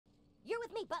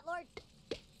with me, Buttlord.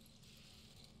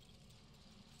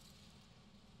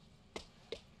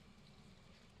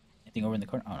 Anything over in the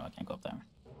corner? Oh no, I can't go up there.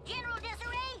 General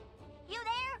Desiree, you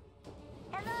there?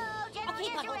 Hello, General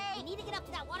Desiree. Butthole, we need to get up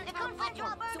to that water tower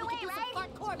platform so we can do some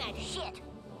hardcore magic. Shit.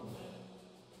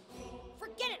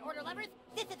 Forget it, Order Lovers.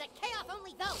 This is a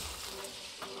chaos-only zone.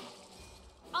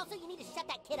 Also, you need to shut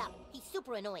that kid up. He's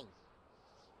super annoying.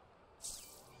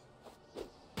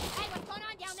 Hey, what's going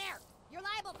on down there? You're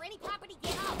liable for any property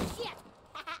get off. Shit.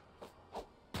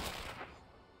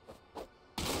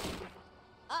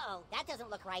 Uh-oh, that doesn't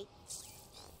look right.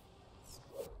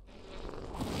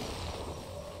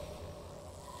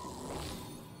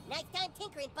 Nice time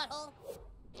tinkering, butthole.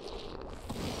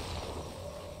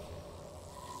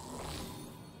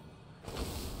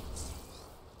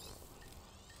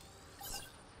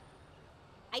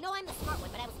 I know I'm the smart one,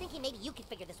 but I was thinking maybe you could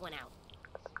figure this one out.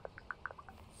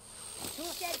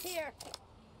 Tool shed's here.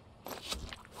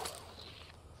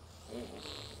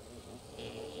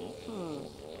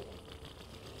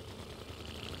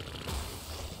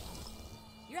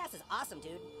 Your ass is awesome,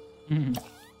 dude.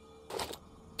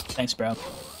 Thanks, bro.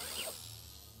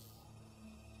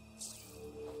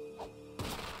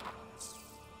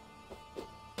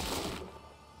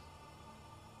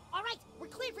 All right, we're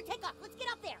cleared for takeoff. Let's get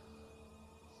up there.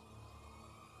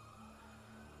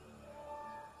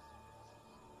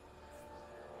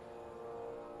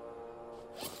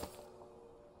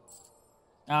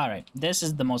 All right, this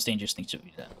is the most dangerous thing to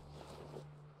be done.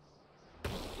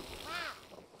 Wow,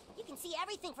 you can see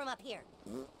everything from up here.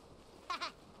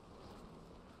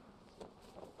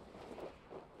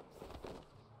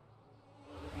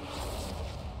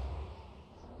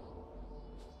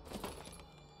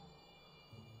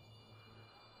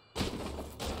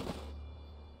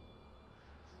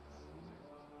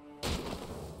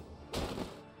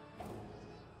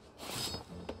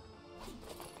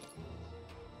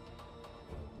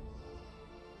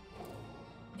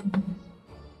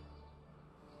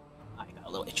 I got a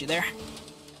little itchy there.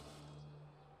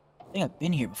 I think I've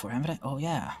been here before, haven't I? Oh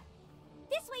yeah.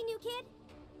 This way, new kid.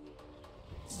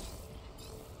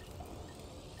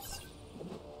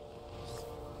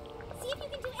 See if you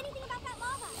can do anything about that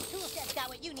lava. Tool set's got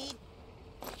what you need.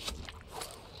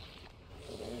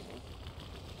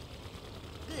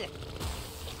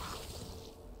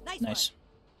 Nice.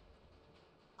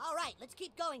 All right, let's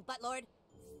keep going, Buttlord.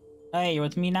 Hey, you're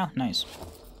with me now? Nice.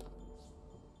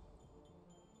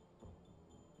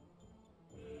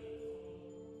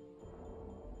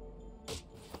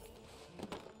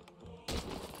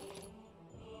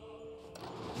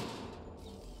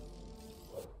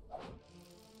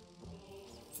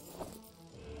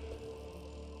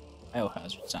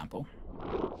 Biohazard sample.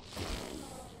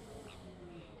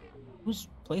 Whose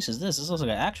place is this? This looks like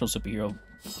an actual superhero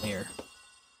player.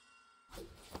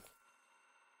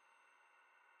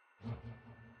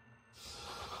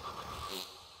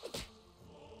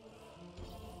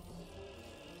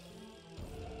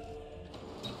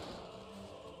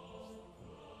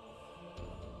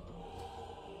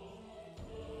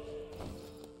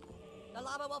 The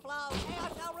lava will flow.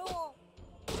 Chaos shall rule.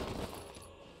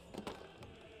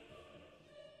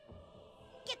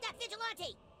 Get that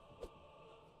vigilante!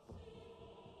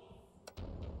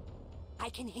 I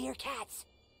can hear cats.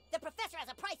 The professor has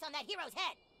a price on that hero's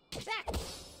head. Back!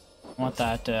 I want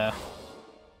that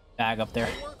bag up there.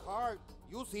 Work hard.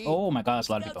 You see. Oh my god, that's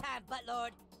a lot of No people. time,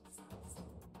 Buttlord.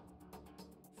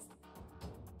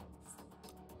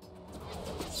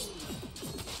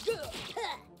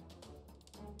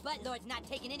 Buttlord's not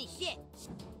taking any shit.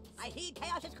 I heed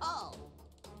Chaos's call.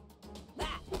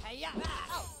 Ah, hi-ya.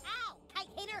 Oh, ow! Kite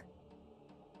hitter!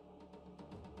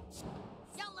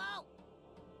 Solo!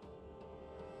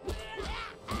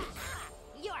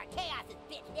 You're Chaos's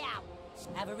bitch now!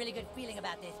 I have a really good feeling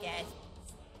about this, guys.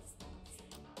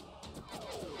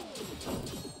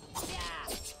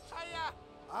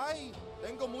 Ay,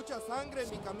 tengo mucha sangre en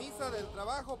mi camisa del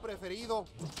trabajo preferido.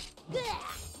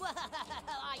 What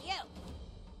are you?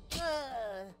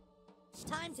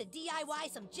 Time to DIY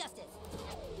some justice.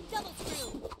 Double screw.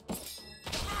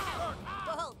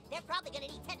 Whoa, they're probably gonna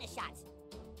need tetanus shots.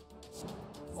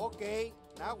 Okay,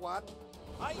 now what?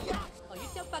 Ay, Oh, you're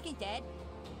so fucking dead?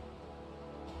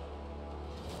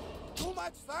 too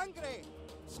much sangre.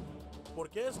 ¿Por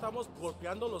qué estamos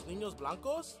golpeando a los niños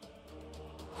blancos?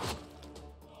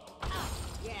 Oh,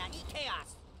 yeah, eat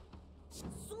chaos.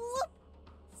 Swoop!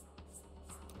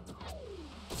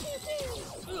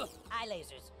 Ugh, eye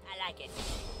lasers. I like it.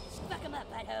 Fuck 'em up,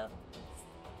 butthole.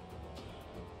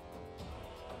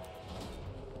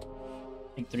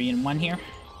 I think 3 in 1 here.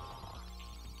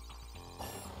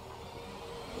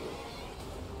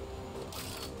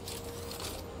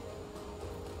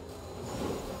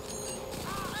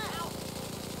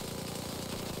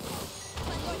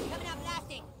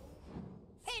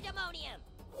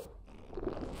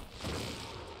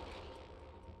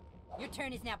 Your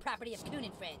turn is now property of Coon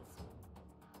and friends.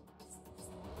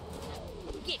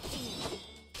 Get Coon.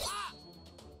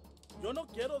 Yo no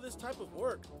quiero this type of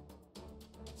work.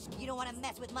 You don't want to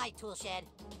mess with my tool shed.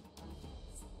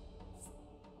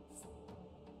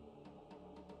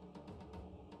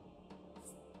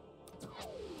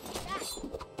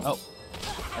 Oh,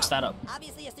 messed that up.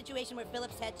 Obviously a situation where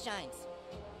Philip's head shines.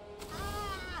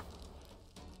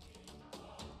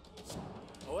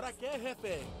 Ahora qué,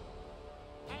 jefe?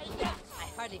 I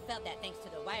hardly felt that thanks to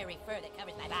the wiry fur that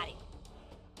covers my body.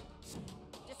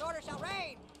 Disorder shall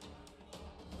reign!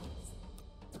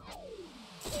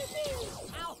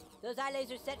 Ow! Those eye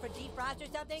lasers set for defrost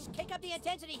or something? Kick up the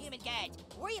intensity, human gadget!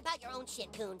 Worry about your own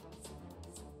shit, Coon.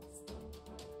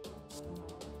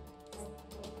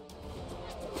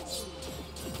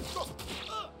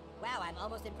 Wow, I'm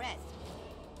almost impressed.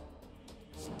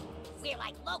 We're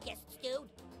like locusts, dude.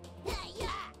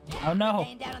 Oh no.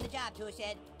 Staying down on the job, tool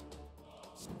shed.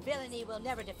 Villainy will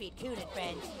never defeat Coon and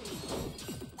friends.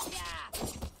 Yeah,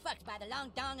 fucked by the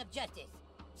long dong of justice.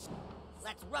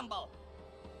 Let's rumble.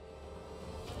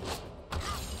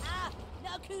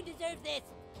 No, Coon deserves this.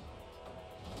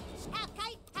 Half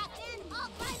kite, half in, all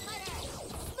climb cutter.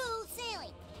 Smooth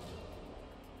sailing.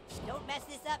 Don't mess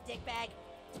this up, dickbag.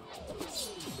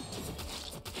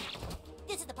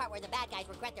 This is the part where the bad guys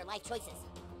regret their life choices.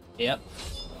 Yep.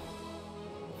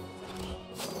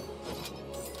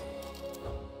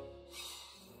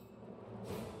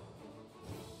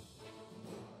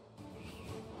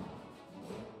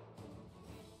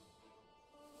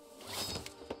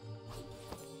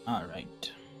 All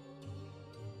right.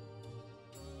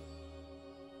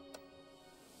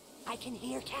 I can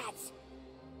hear cats.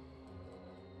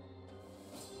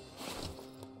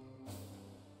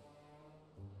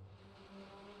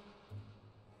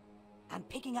 I'm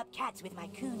picking up cats with my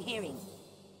Coon hearing.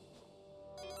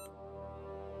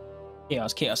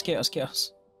 Chaos, chaos, chaos,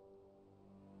 chaos.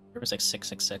 There was like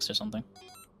 666 or something.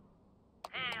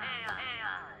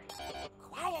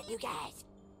 Quiet, you guys.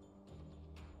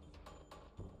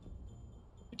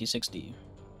 5060.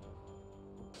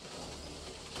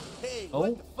 Hey, Oh.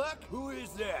 what the fuck? Who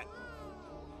is that?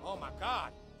 Oh my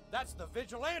god, that's the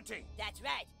vigilante! That's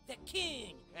right, the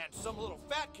Coon. And some little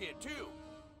fat kid, too.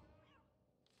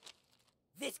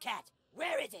 This cat,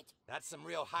 where is it? That's some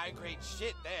real high-grade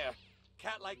shit there.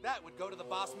 Cat like that would go to the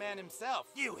boss man himself.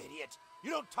 You idiot!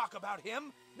 You don't talk about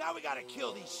him! Now we gotta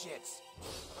kill these shits!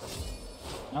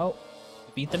 Oh,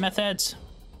 beat the methods.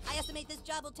 I estimate this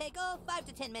job will take, 5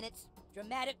 to 10 minutes.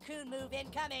 Dramatic Coon move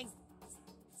incoming.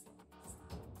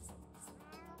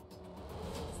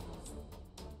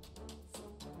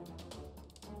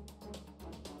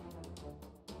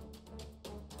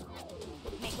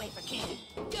 Make way for Coon.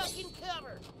 Duck and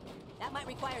cover. That might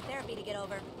require therapy to get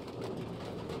over.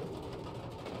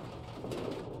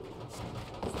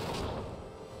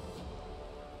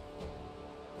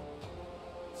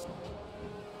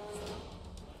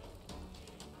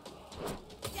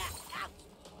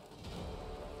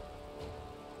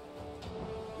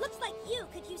 Looks like you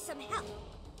could use some help.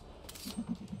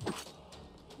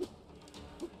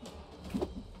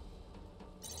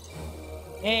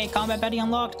 Hey, combat Betty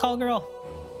unlocked. Call girl.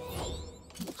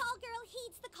 Call girl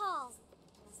heeds the call.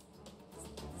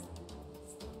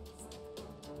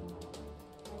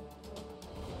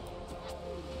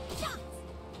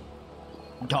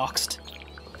 Doxed.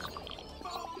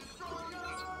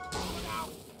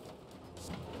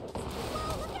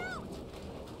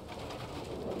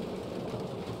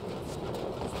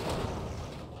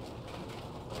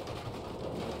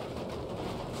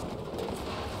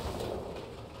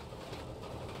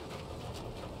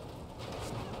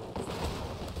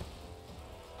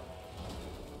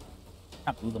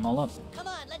 I blew them all up. Come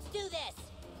on, let's do this.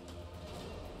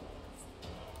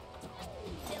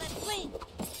 Say, let's swing.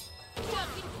 Duck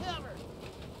and cover.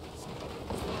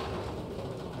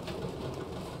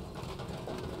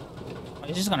 Oh,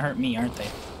 they're just gonna hurt me, aren't they?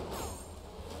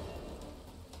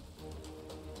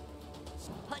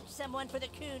 Punch someone for the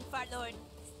Coon, fart lord.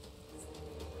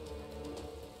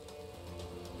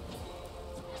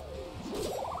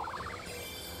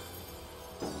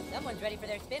 Someone's ready for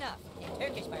their spin-off. In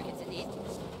Turkish markets, at least.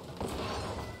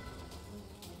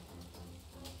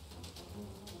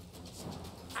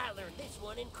 I learned this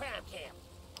one in crime camp.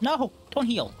 No, don't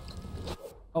heal.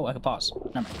 Oh, I can pause.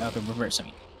 Never mind. I can reverse. I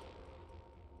mean,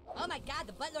 Oh my god,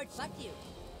 the butt lord fucked you.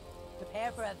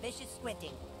 Prepare for a vicious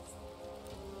squinting.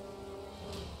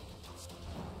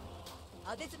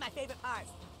 Oh, this is my favorite part.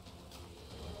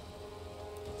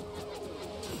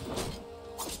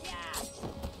 Yeah.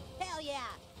 Hell yeah.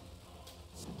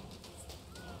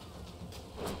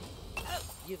 Oh,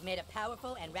 You've made a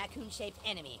powerful and raccoon-shaped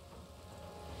enemy.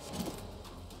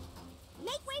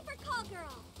 Make way for Call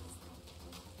Girl.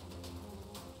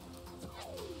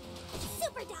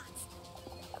 Super Dots.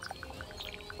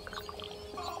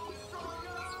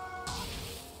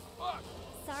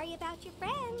 Sorry about your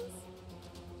friends.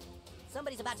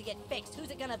 Somebody's about to get fixed.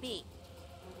 Who's it gonna be?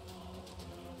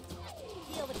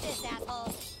 Deal with this,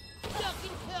 asshole. Duck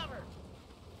and cover.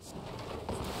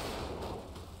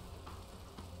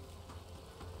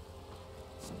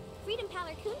 Freedom Pal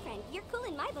or Coon friend, you're cool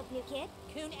in my book, new kid.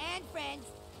 Coon and friends.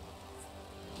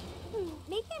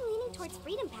 Maybe I'm leaning towards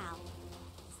Freedom Pal.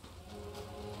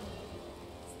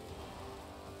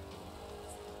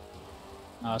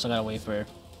 I also gotta wait for.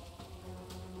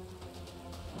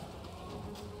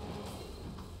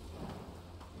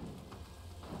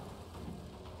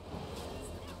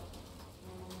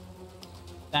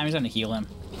 Damn, he's gonna heal him.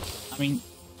 I mean,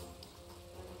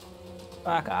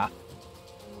 fuck off.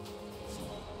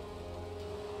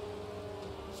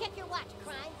 Check your watch,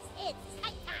 Crime. It's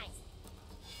tight time.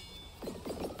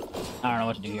 I don't know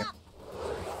what to do here.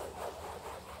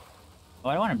 Oh,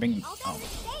 I don't want to bring him. All Oh. better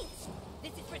states.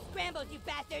 This is for scrambles, you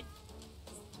bastards.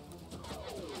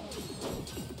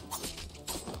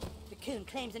 The Coon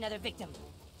claims another victim.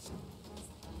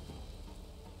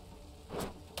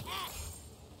 Ah!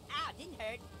 Ow, didn't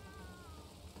hurt.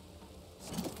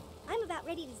 I'm about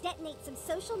ready to detonate some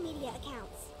social media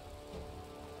accounts.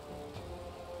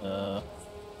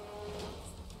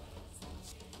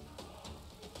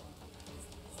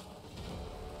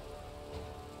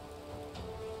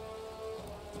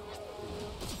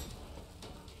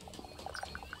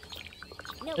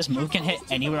 No This move can hit capitals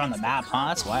to anywhere on the map, huh?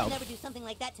 That's You'd wild. never do something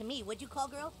like that to me, would you, Call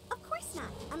Girl? Of course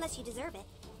not, unless you deserve it.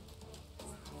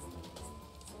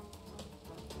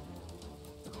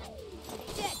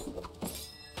 Shit!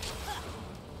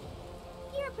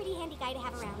 You're a pretty handy guy to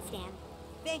have around, Stan.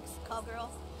 Thanks, Call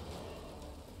Girl.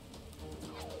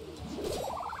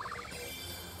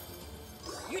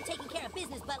 You're taking care of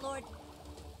business, Buttlord.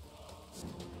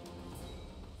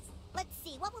 Let's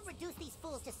see, what would reduce these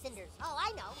fools to cinders? Oh,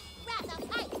 I know. Wrath of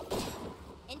Ice.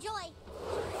 Enjoy.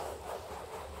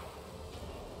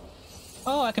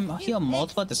 Oh, I can heal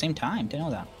multiple at the same time. Didn't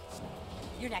know that.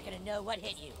 You're not gonna know what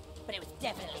hit you, but it was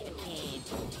definitely the pain.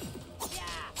 Yeah.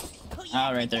 Oh, yeah.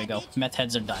 All right, there you go. Meth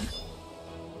heads are done.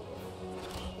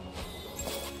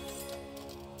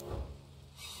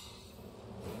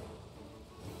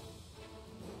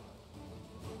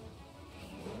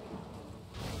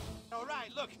 All right,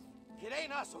 look, it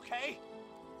ain't us, okay?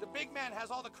 The big man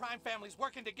has all the crime families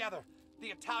working together. The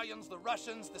Italians, the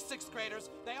Russians, the sixth graders,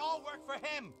 they all work for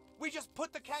him. We just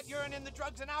put the cat urine in the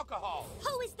drugs and alcohol.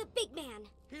 Who is the big man?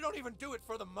 He don't even do it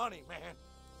for the money, man.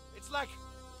 It's like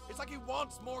he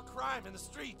wants more crime in the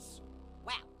streets.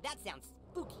 Wow, that sounds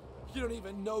spooky. You don't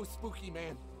even know spooky,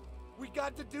 man. We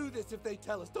got to do this if they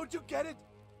tell us. Don't you get it?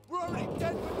 We're already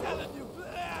dead for telling you.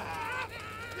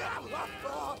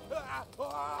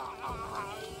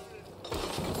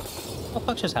 What the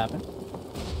fuck just happened?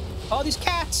 Oh, these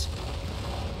cats!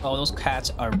 Oh, those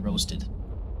cats are roasted.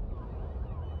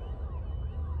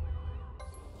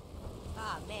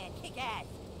 Aw, man, kick ass.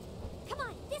 Come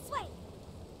on, this way.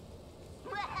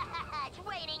 It's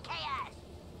raining chaos.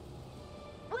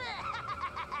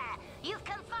 You've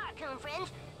come far, Coon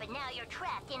friends, but now you're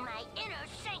trapped in my inner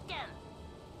sanctum.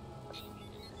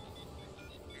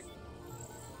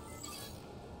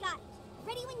 Got it.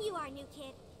 Ready when you are, new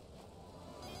kid.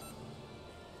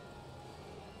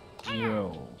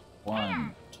 0,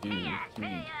 1, 2,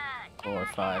 3, 4,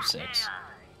 5, 6.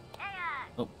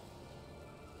 Oh.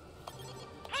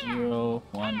 0,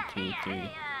 1, 2, 3.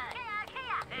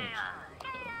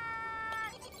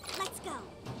 Let's go.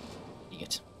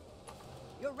 Idiot.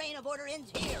 Your reign of order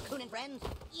ends here, Coon and friends.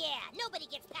 Yeah, nobody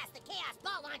gets past the chaos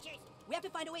ball launchers. We have to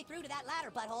find a way through to that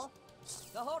ladder, butthole.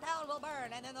 The whole town will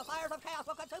burn, and then the fires of chaos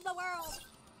will consume the world.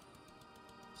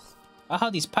 Aha,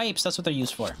 these pipes, that's what they're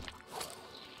used for.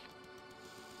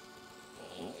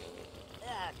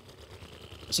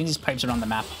 I've seen these pipes around the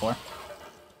map before.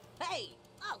 Hey!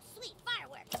 Oh, sweet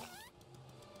fireworks.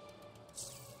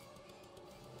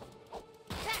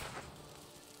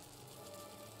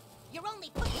 You're only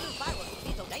putting through fireworks to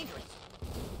be so dangerous.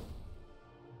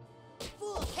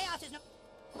 Fool, chaos is no...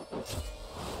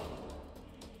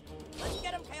 Let's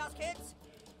get him, Chaos Kids.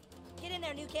 Get in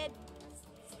there, new kid.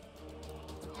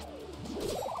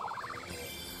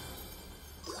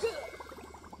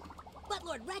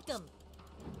 Buttlord, wreck him.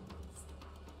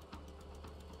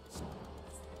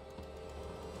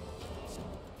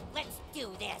 Let's do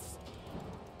this.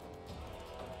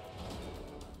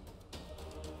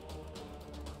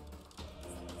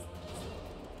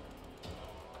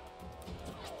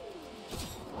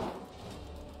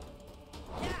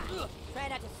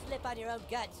 step on your own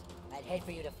guts. I'd hate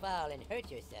for you to fall and hurt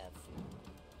yourself.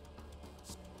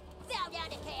 Bow down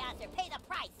to chaos or pay the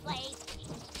price, slave.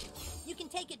 You can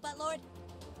take it, Buttlord.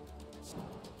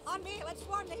 On me, let's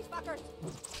swarm these fuckers.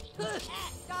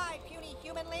 Die, puny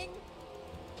humanling.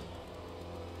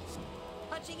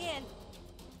 Punching in.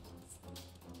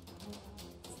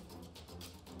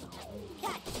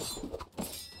 Catch.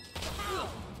 Ow.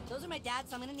 Those are my dad's,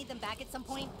 so I'm gonna need them back at some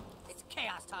point. It's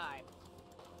chaos time.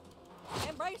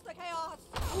 Embrace the chaos.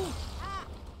 Ah.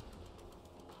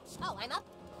 Oh, I'm up?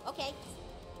 Okay.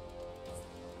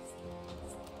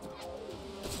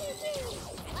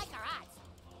 I like our odds.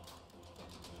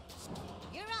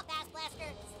 You're up, Ass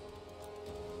Blaster.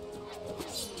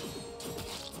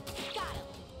 Got him.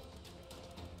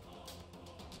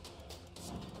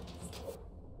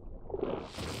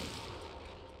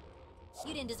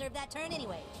 You didn't deserve that turn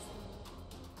anyway.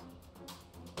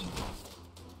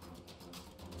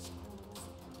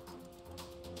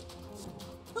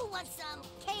 Who wants some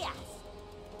chaos?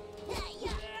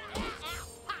 Ow,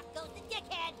 pop goes the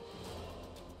dickhead.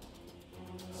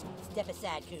 Step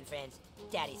aside, Coon friends.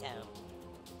 Daddy's home.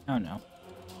 Oh no.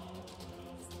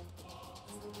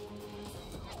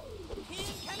 Coon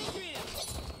coming through.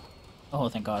 Oh,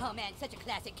 thank God. Oh man, such a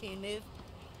classic Coon move.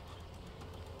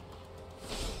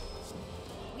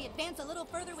 We advance a little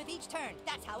further with each turn.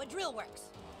 That's how a drill works.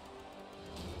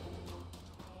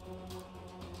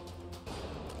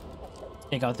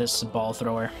 Take out this ball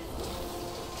thrower.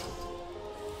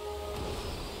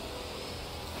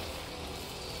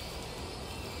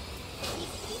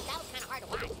 That was kind of hard to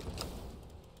watch.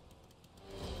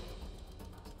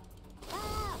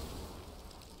 Ah.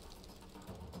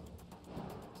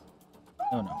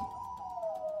 Oh no.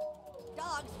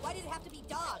 Dogs? Why did it have to be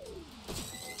dogs?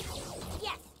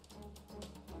 Yes.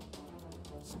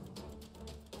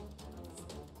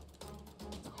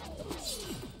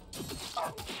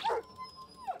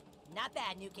 Not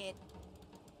bad, new kid.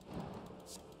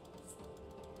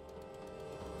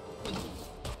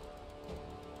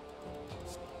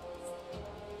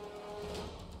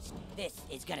 This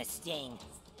is gonna sting.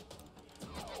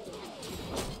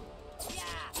 Yeah!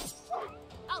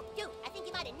 Oh, dude, I think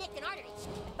you might have nicked an artery.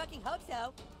 I fucking hope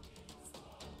so.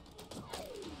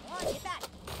 Come on, get back.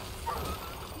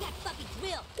 You got fucking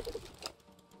drilled.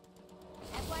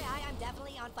 FYI, I'm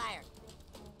definitely on fire.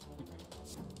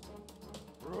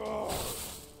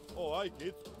 Oh, I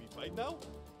get. We fight now?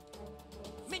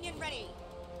 Minion ready!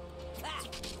 Ah!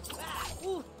 Ah!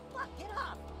 Ooh! Fuck, get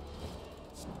off!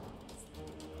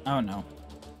 Oh no.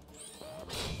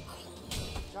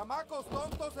 Chamacos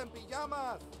tontos en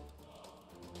pijamas.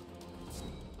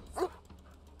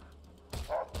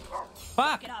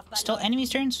 Fuck! Get off, bud. Still enemies'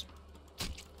 turns?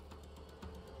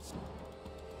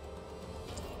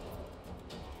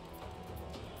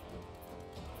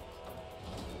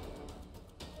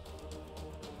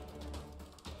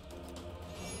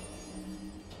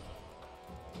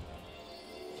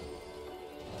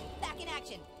 Back in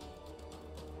action!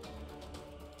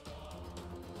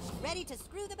 Ready to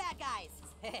screw the bad guys!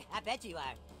 I bet you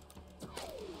are.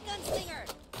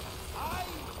 Gunslinger!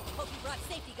 Hope you brought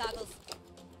safety goggles.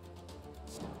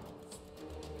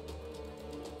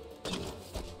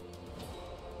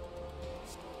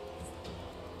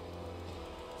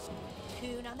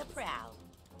 Coon on the prowl.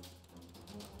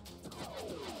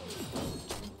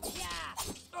 Yeah!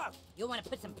 Ugh. You'll want to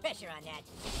put some pressure on that.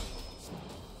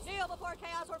 Kneel before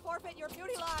chaos or forfeit your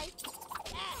beauty life!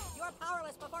 Yes, you're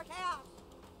powerless before chaos!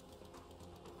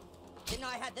 Didn't know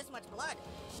I had this much blood.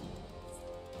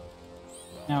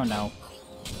 Oh no.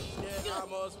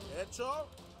 Llegamos. Hecho.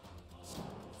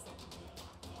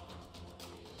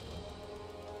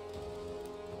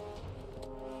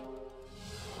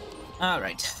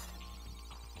 Alright.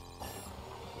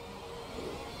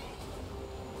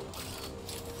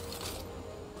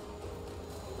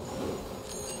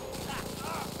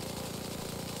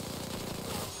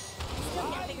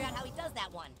 Still can't figure out how he does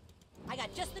that one. I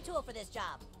got just the tool for this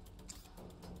job.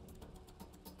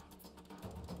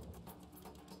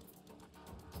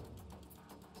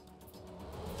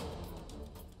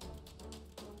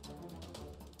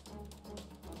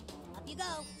 Up you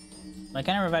go. Why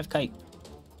can't I revive Kite?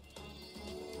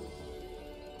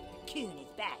 Coon is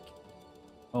back.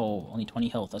 Oh, only 20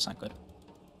 health. That's not good.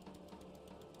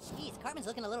 Geez, Cartman's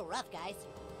looking a little rough, guys.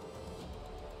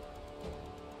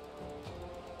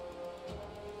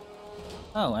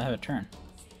 Oh, I have a turn.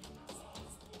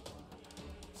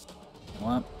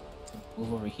 What?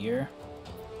 Move over here.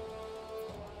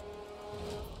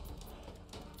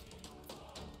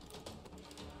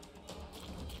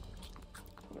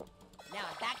 Now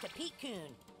I'm back to Pete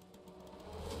Coon.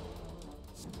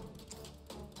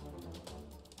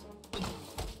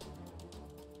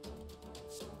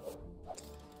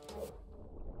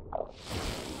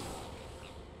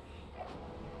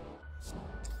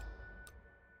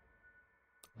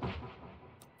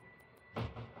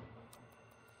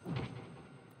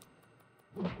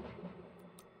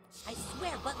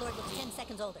 swear Buttlord looks 10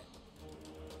 seconds older.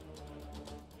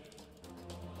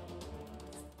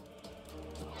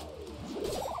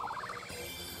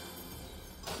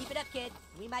 Keep it up, kid.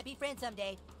 We might be friends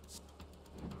someday.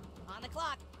 On the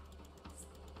clock.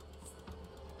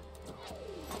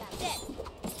 Now this.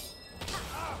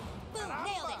 Boom,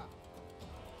 nailed it.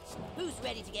 Who's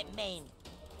ready to get maimed?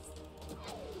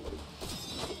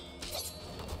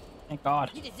 Thank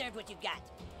God. You deserve what you got.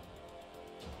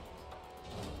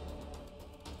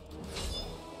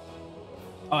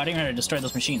 Oh, I didn't know how to destroy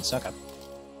those machines. Okay.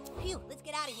 Phew, let's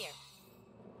get out of here.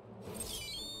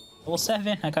 Level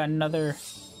 7. I got another.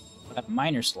 I got a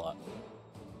minor slot.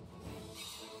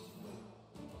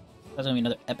 That's gonna be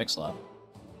another epic slot.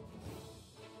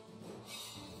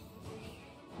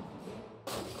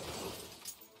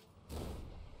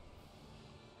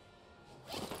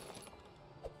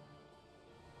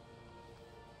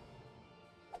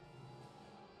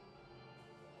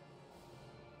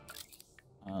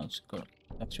 Let's go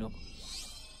back to.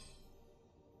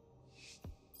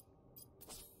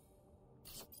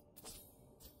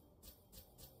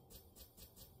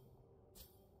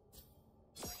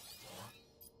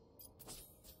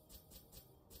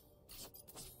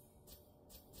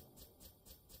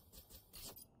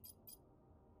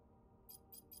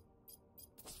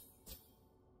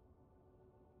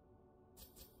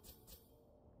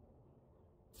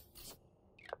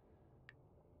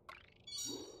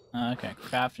 Okay,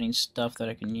 crafting stuff that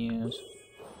I can use.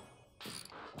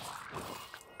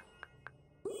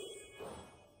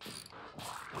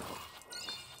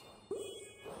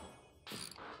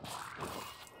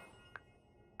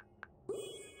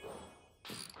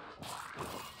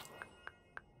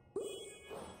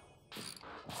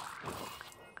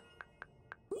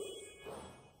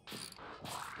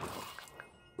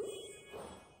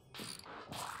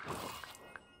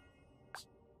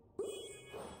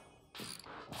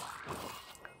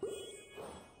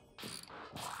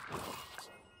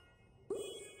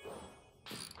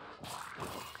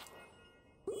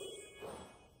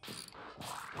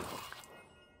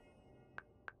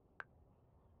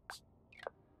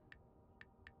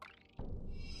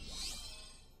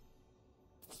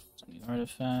 Some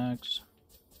artifacts.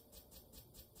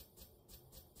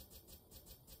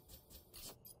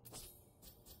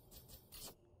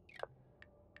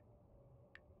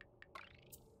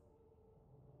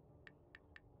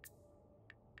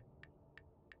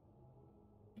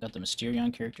 Got the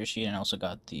Mysterion character sheet and also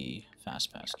got the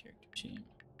Fast Pass character sheet.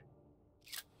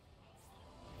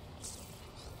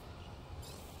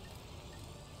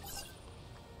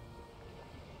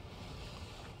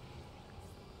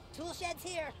 Tool shed's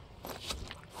here.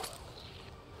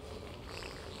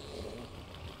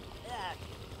 Ugh.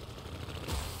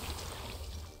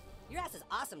 Your ass is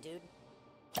awesome, dude.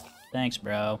 Thanks,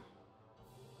 bro.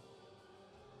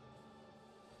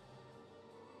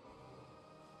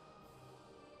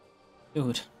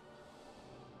 Dude.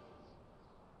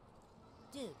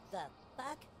 Dude, the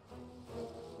fuck?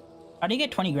 How do you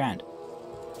get 20 grand? Oh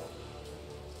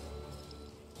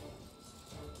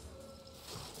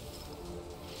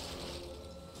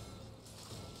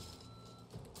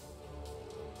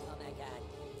my god.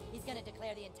 He's gonna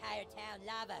declare the entire town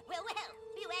lava. Well,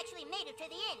 you actually made it to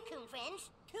the end, Coon friends.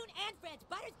 Coon and friends,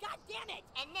 Butters, goddammit!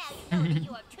 And now you know that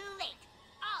you are too late.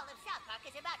 All of South Park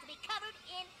is about to be covered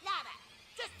in lava.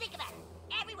 Just think about it.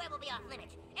 Everywhere will be off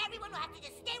limits. Everyone will have to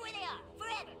just stay where they are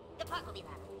forever. The park will be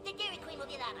lava. The Dairy Queen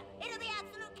will be lava. It'll be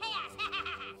absolute chaos. Come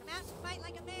out and fight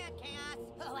like a man, Chaos.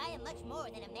 Oh, I am much more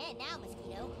than a man now,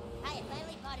 Mosquito. I have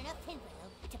finally bought enough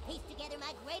tinfoil to piece together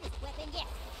my greatest weapon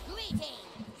yet.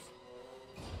 Greetings!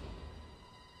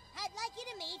 I'd like you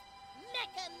to meet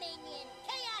Mecha Minion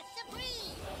Chaos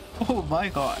Supreme! Oh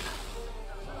my god.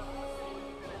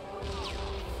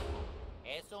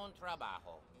 Es un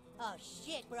trabajo. Oh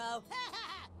shit, bro.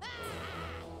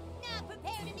 Now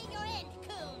prepare to meet your end,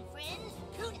 Coon friends.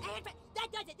 Coon and friends.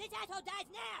 That does it. This asshole dies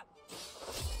now.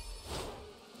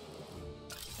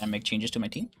 Can I make changes to my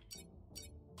team?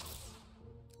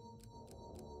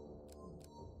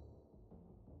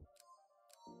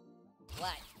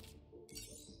 What?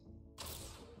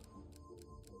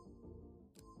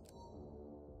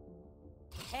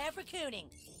 Prepare for cooning.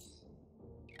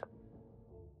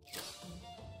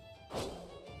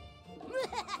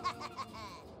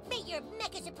 Meet your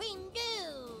Mecha Supreme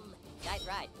Doom! Nice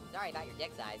ride. Sorry about your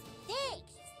dick size.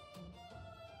 Thanks!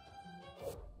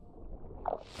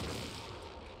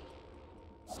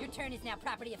 Your turn is now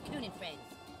property of Coon and friends.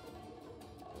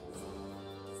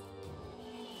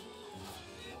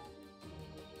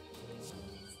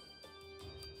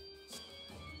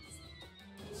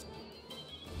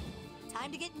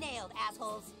 Time to get nailed,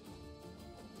 assholes.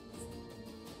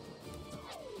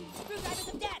 Screwdrivers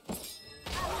of death!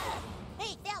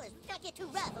 Hey, fellas, let's not get too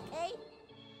rough, okay?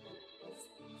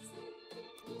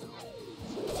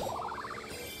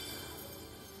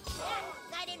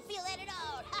 I didn't feel that at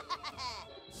all.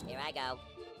 Here I go.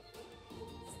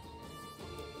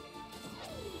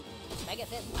 Mega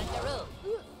fist punch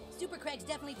Super Craig's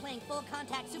definitely playing full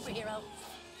contact superhero.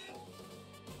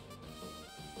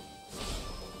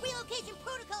 Relocation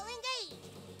protocol engaged.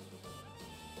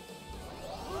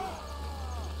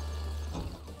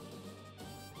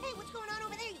 Hey, what's going on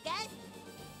over there, you guys?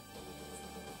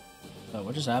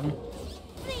 What just happened?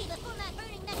 Flee before my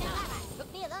burning metal lava.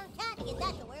 Took me a long time to get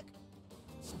that to work.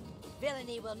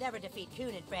 Villainy will never defeat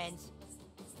Coon and friends.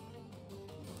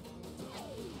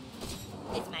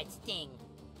 This might sting.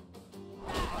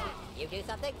 You do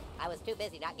something? I was too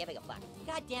busy not giving a fuck.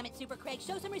 God damn it, Super Craig,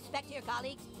 show some respect to your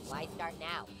colleagues. Why start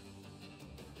now?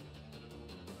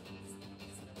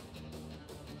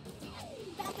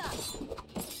 Back up!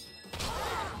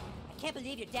 I can't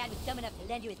believe your dad was dumb enough to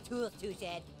lend you his tools, Touche.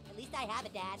 At least I have a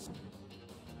dad.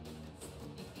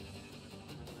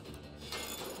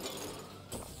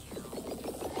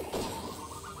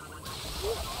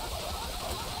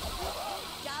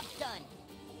 Job's done.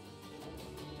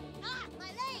 Ah,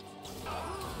 my legs!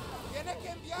 Tiene que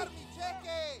enviar mi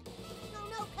cheque.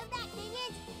 No, come back,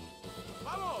 minions!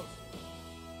 ¡Vamos!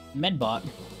 Medbot.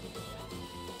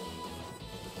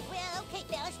 Well, okay,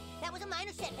 fellas. That was a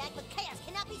minor setback, but chaos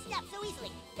cannot be stopped so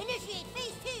easily. Initiate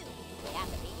phase 2! We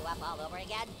have to beat you up all over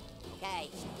again? Okay.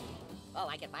 Oh,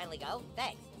 I can finally go?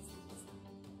 Thanks.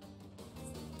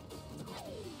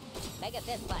 Mega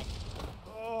fist punch.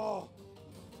 Oh.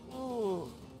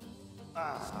 Ooh.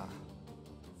 Ah.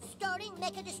 Starting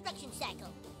Mecha Destruction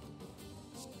Cycle.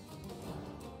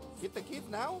 Hit the kids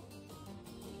now?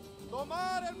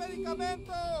 Tomar el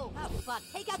medicamento! Oh, fuck.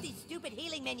 Take out these stupid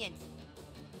healing minions.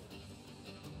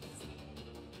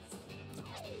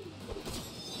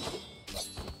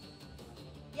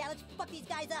 Yeah, let's fuck these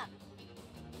guys up.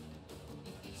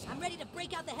 I'm ready to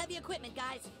break out the heavy equipment,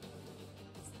 guys.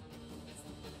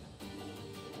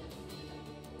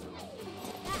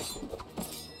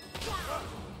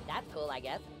 That's cool, I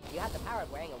guess. You have the power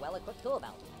of wearing a well-equipped tool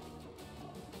belt.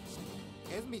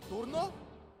 ¿Es mi turno?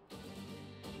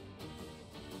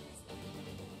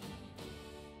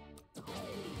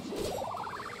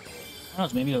 Who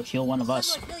knows, maybe he'll heal one of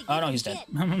us. Oh no, he's dead.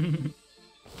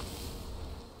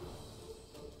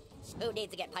 Who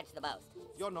needs to get punched the most?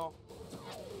 Yo no.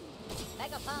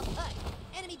 Mega palm punch.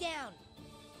 Enemy down.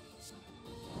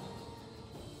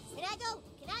 Can I go?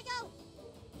 Can I go?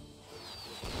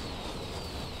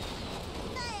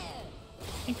 Fire!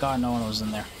 Thank God no one was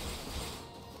in there.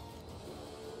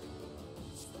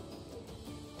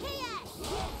 Chaos!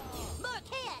 More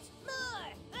chaos! More!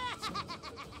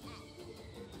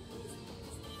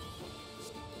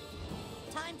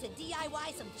 Time to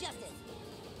DIY some justice.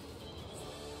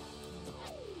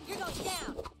 You're going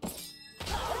down.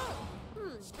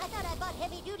 I thought I bought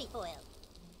heavy duty foil.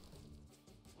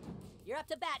 You're up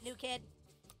to bat, new kid.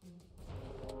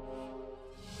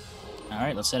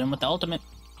 Alright, let's hit him with the ultimate.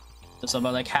 That's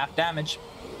about like half damage.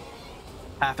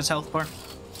 Half his health bar.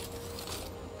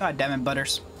 God damn it,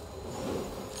 Butters.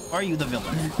 Or are you the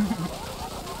villain?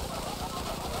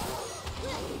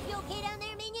 You okay down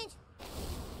there, minions?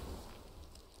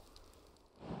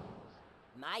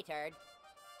 My turn.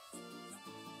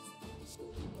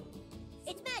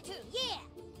 It's my turn, yeah!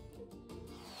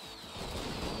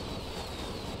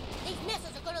 These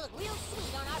missiles are gonna look real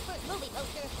sweet on our first movie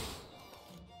poster.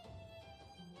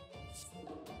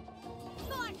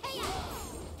 More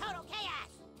chaos! Total chaos!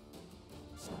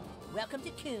 Welcome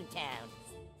to Coon Town.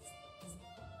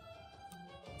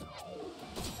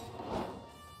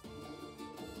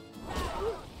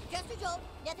 Just a joke.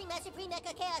 Nothing my Supreme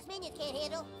Mecha Chaos minions can't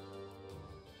handle.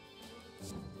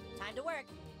 Time to work.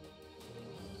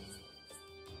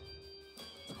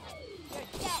 You're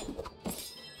dead.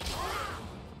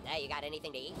 Hey, you got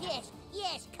anything to eat?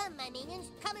 Yes, come my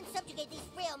minions. Come and subjugate these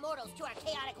frail mortals to our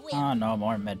chaotic will. Oh no,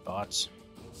 more medbots.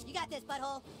 You got this,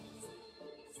 butthole.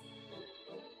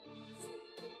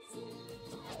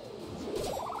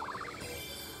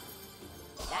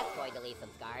 That's going to leave some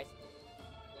scars.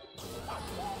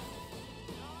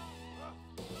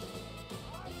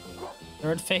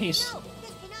 Third phase. No,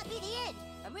 this cannot be the end.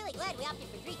 I'm really glad we opted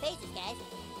for 3 phases, guys.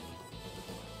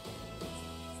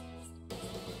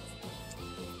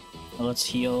 Let's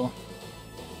heal.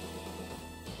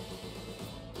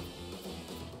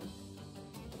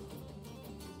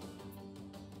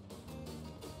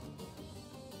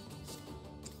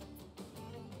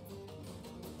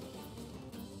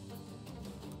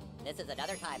 This is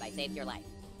another time I saved your life.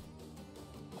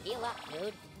 Heal up,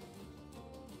 dude.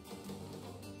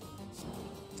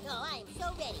 Oh, I am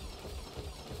so ready.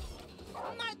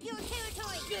 Mark your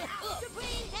territory!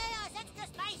 Supreme Chaos Extra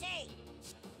Spicy!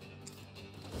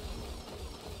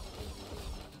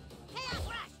 Chaos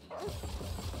Rush!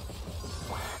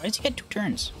 Why does he get 2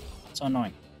 turns? So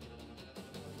annoying.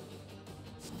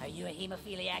 Are you a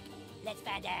hemophiliac? Let's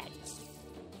find out.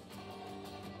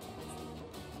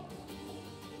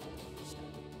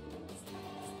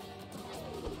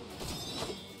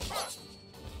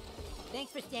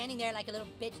 Thanks for standing there like a little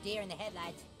bitch deer in the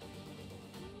headlights.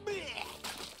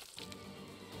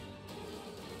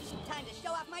 Time to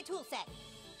show off my tool set.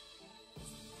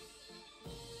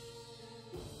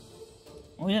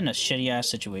 We're in a shitty ass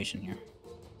situation here.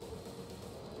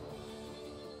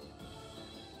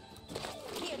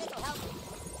 Here, this'll help.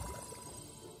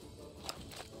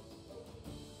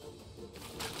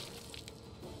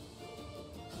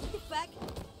 What the fuck?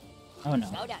 Oh no.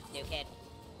 Slow down, stupid.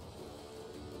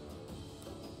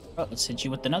 Well, let's hit you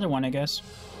with another one, I guess.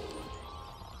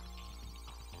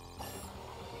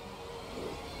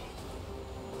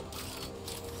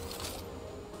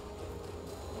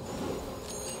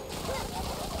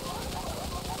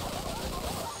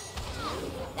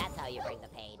 That's how you bring the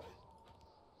pain.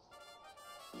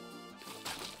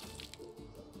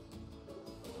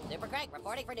 Super Crank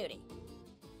reporting for duty.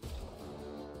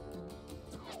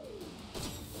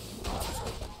 I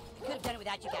could have done it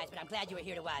without you guys, but I'm glad you were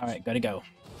here to watch. Alright, gotta go.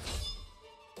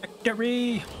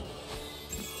 Victory!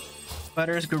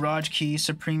 Butters, Garage Key,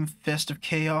 Supreme Fist of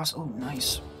Chaos. Oh,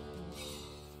 nice.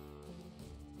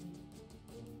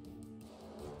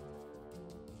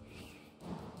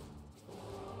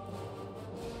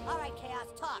 All right, Chaos,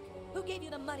 talk. Who gave you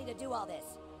the money to do all this?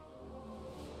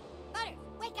 Butters,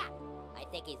 wake up! I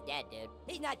think he's dead, dude.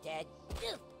 He's not dead.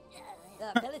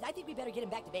 Fellas, I think we better get him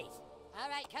back to base. All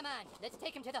right, come on. Let's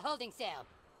take him to the holding cell.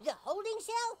 The holding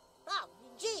cell? Oh,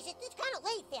 geez, it's kind of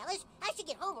late, fellas. I should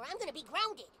get home or I'm gonna be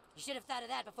grounded. You should have thought of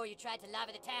that before you tried to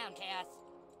lava the town, Chaos.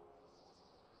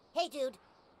 Hey, dude.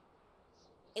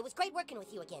 It was great working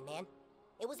with you again, man.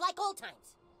 It was like old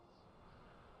times.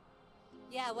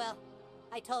 Yeah, well,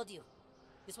 I told you.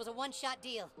 This was a one-shot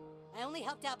deal. I only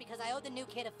helped out because I owed the new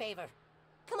kid a favor.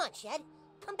 Come on, Shed.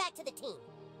 Come back to the team.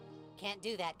 Can't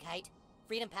do that, Kite.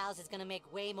 Freedom Pals is gonna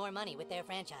make way more money with their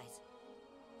franchise.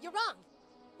 You're wrong.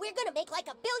 We're gonna make like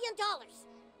 $1 billion.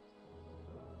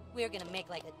 We're gonna make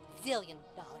like $1 zillion.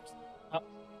 Oh.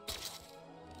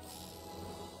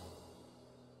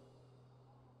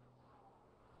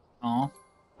 Aw.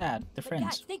 Dad, they're But friends.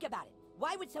 guys, think about it.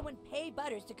 Why would someone pay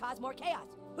Butters to cause more chaos?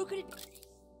 Who could it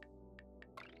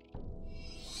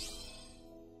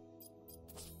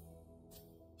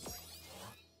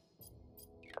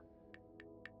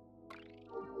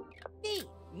be?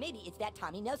 Maybe it's that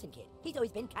Tommy Nelson kid. He's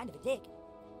always been kind of a dick.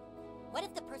 What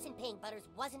if the person paying Butters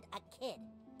wasn't a kid?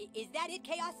 Is that it,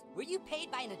 Chaos? Were you paid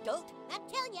by an adult? I'm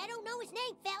telling you, I don't know his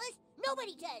name, fellas.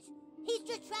 Nobody does. He's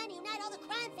just trying to unite all the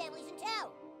crime families in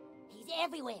town. He's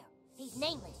everywhere. He's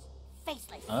nameless,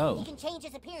 faceless. Oh. He can change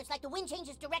his appearance like the wind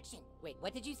changes direction. Wait,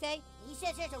 what did you say? He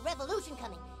says there's a revolution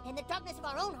coming, and the darkness of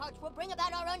our own hearts will bring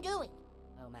about our undoing.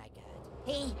 Oh my god.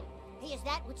 He is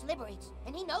that which liberates,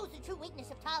 and he knows the true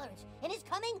weakness of tolerance. And his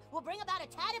coming will bring about a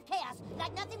tide of chaos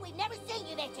like nothing we've never seen,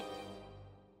 you mentioned.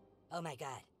 Oh my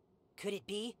god. Could it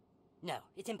be? No,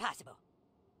 it's impossible.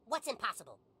 What's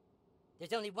impossible?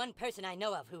 There's only one person I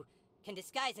know of who can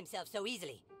disguise himself so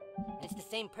easily. And it's the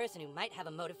same person who might have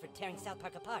a motive for tearing South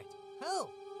Park apart. Who?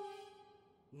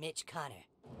 Mitch Connor.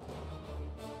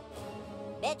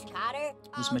 Mitch Connor?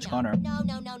 Who's Oh, Mitch no. Connor?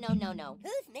 No.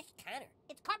 Who's Mitch Connor?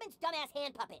 It's Carbon's dumbass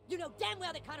hand puppet. You know damn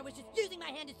well that Connor was just using my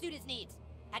hand to suit his needs.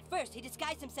 At first, he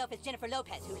disguised himself as Jennifer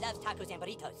Lopez, who loves tacos and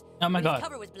burritos. Oh my when god. his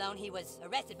cover was blown, he was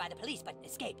arrested by the police, but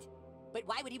escaped. But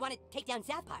why would he want to take down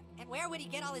South Park? And where would he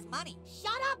get all his money?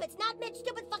 Shut up! It's not Mitch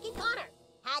stupid fucking Connor!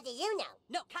 How do you know?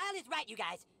 No, Kyle is right, you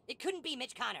guys. It couldn't be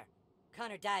Mitch Connor.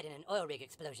 Connor died in an oil rig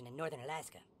explosion in northern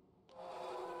Alaska.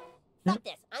 Fuck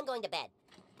this. I'm going to bed.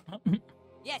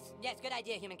 Yes, good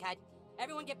idea, Humankind.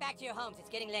 Everyone get back to your homes. It's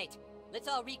getting late. Let's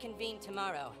all reconvene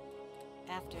tomorrow.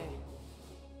 After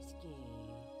skiing.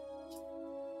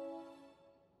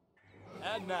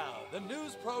 And now, the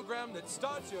news program that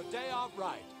starts your day off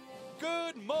right.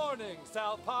 Good morning,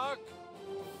 South Park!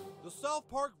 The South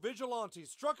Park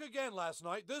Vigilantes struck again last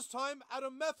night, this time at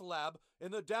a meth lab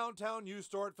in the downtown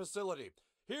U-Stort facility.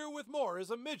 Here with more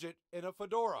is a midget in a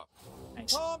fedora.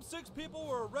 Nice. Tom, 6 people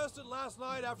were arrested last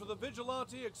night after the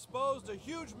vigilante exposed a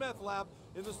huge meth lab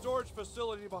in the storage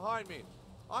facility behind me.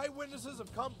 Eyewitnesses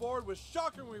have come forward with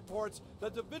shocking reports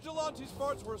that the vigilantes'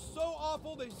 farts were so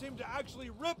awful they seemed to actually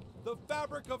rip the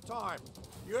fabric of time.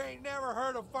 You ain't never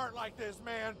heard a fart like this,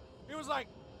 man. It was like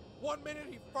 1 minute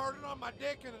he farted on my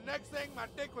dick, and the next thing my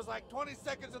dick was like 20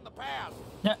 seconds in the past.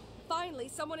 Yeah. Finally,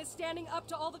 someone is standing up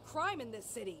to all the crime in this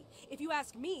city. If you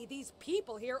ask me, these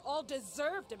people here all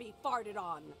deserve to be farted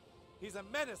on. He's a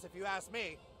menace, if you ask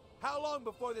me. How long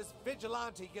before this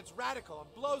vigilante gets radical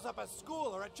and blows up a school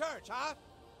or a church, huh?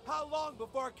 How long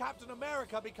before Captain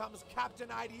America becomes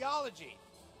Captain Ideology?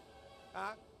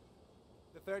 Huh?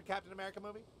 The third Captain America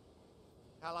movie?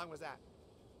 How long was that?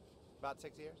 About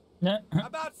 6 years? Yeah.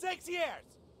 About 6 years!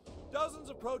 Dozens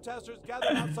of protesters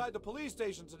gathered outside the police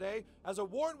station today as a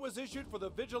warrant was issued for the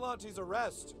vigilante's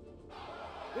arrest.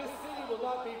 This city will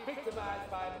not be victimized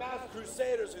by mass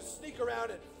crusaders who sneak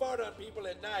around and fart on people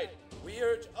at night. We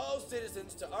urge all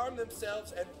citizens to arm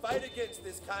themselves and fight against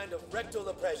this kind of rectal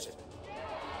oppression.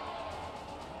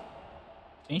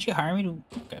 Didn't you hire me to...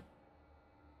 Okay.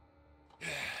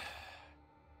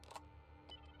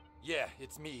 Yeah,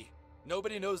 it's me.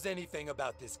 Nobody knows anything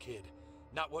about this kid.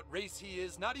 Not what race he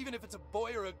is, not even if it's a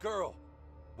boy or a girl.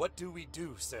 What do we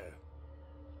do, sir?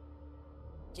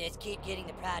 Just keep getting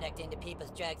the product into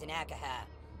people's drugs and alcohol.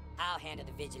 I'll handle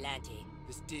the vigilante.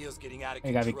 This deal's getting out of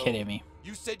You control. gotta be kidding me.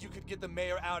 You said you could get the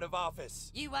mayor out of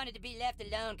office. You wanted to be left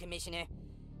alone, Commissioner.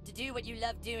 To do what you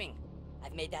love doing.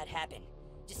 I've made that happen.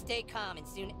 Just stay calm and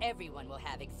soon everyone will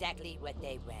have exactly what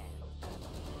they want.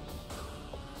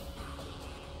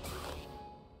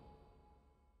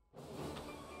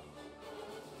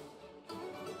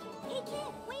 Hey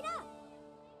kid, wait up!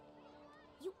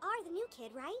 You are the new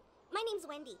kid, right? My name's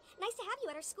Wendy. Nice to have you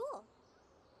at our school.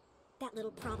 That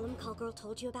little problem Call Girl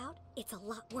told you about? It's a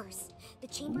lot worse. The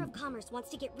Chamber of Commerce wants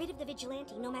to get rid of the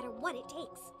vigilante no matter what it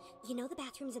takes. You know the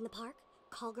bathrooms in the park?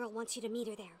 Call Girl wants you to meet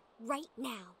her there, right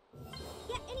now.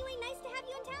 Yeah, anyway, nice to have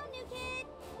you in town, new kid.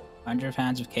 100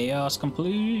 Fans of Chaos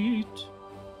complete.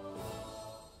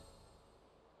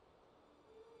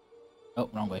 Oh,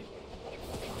 wrong way.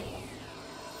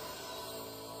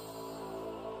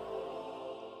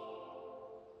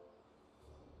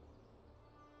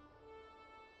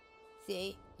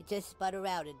 See? It just spun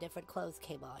around and different clothes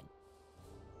came on.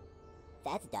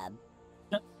 That's dumb.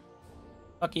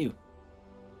 Fuck you.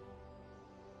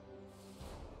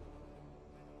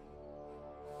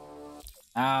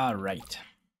 All right.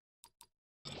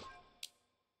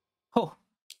 Oh,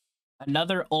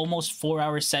 another almost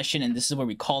 4-hour session, and this is where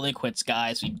we call it quits,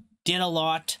 guys. We did a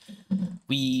lot.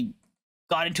 We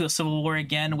got into a civil war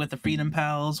again with the Freedom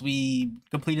Pals. We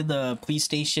completed the police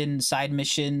station side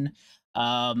mission.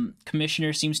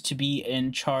 Commissioner seems to be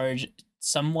in charge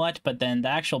somewhat, but then the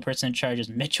actual person in charge is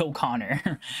Mitch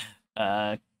O'Connor,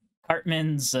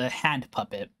 Cartman's hand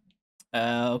puppet.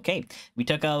 Okay, we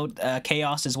took out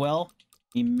Chaos as well.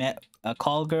 We met a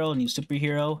Call Girl, a new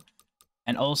superhero,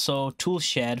 and also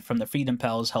Toolshed from the Freedom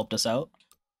Pals helped us out.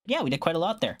 Yeah, we did quite a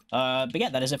lot there. But yeah,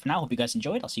 that is it for now. Hope you guys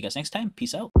enjoyed. I'll see you guys next time.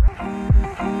 Peace out.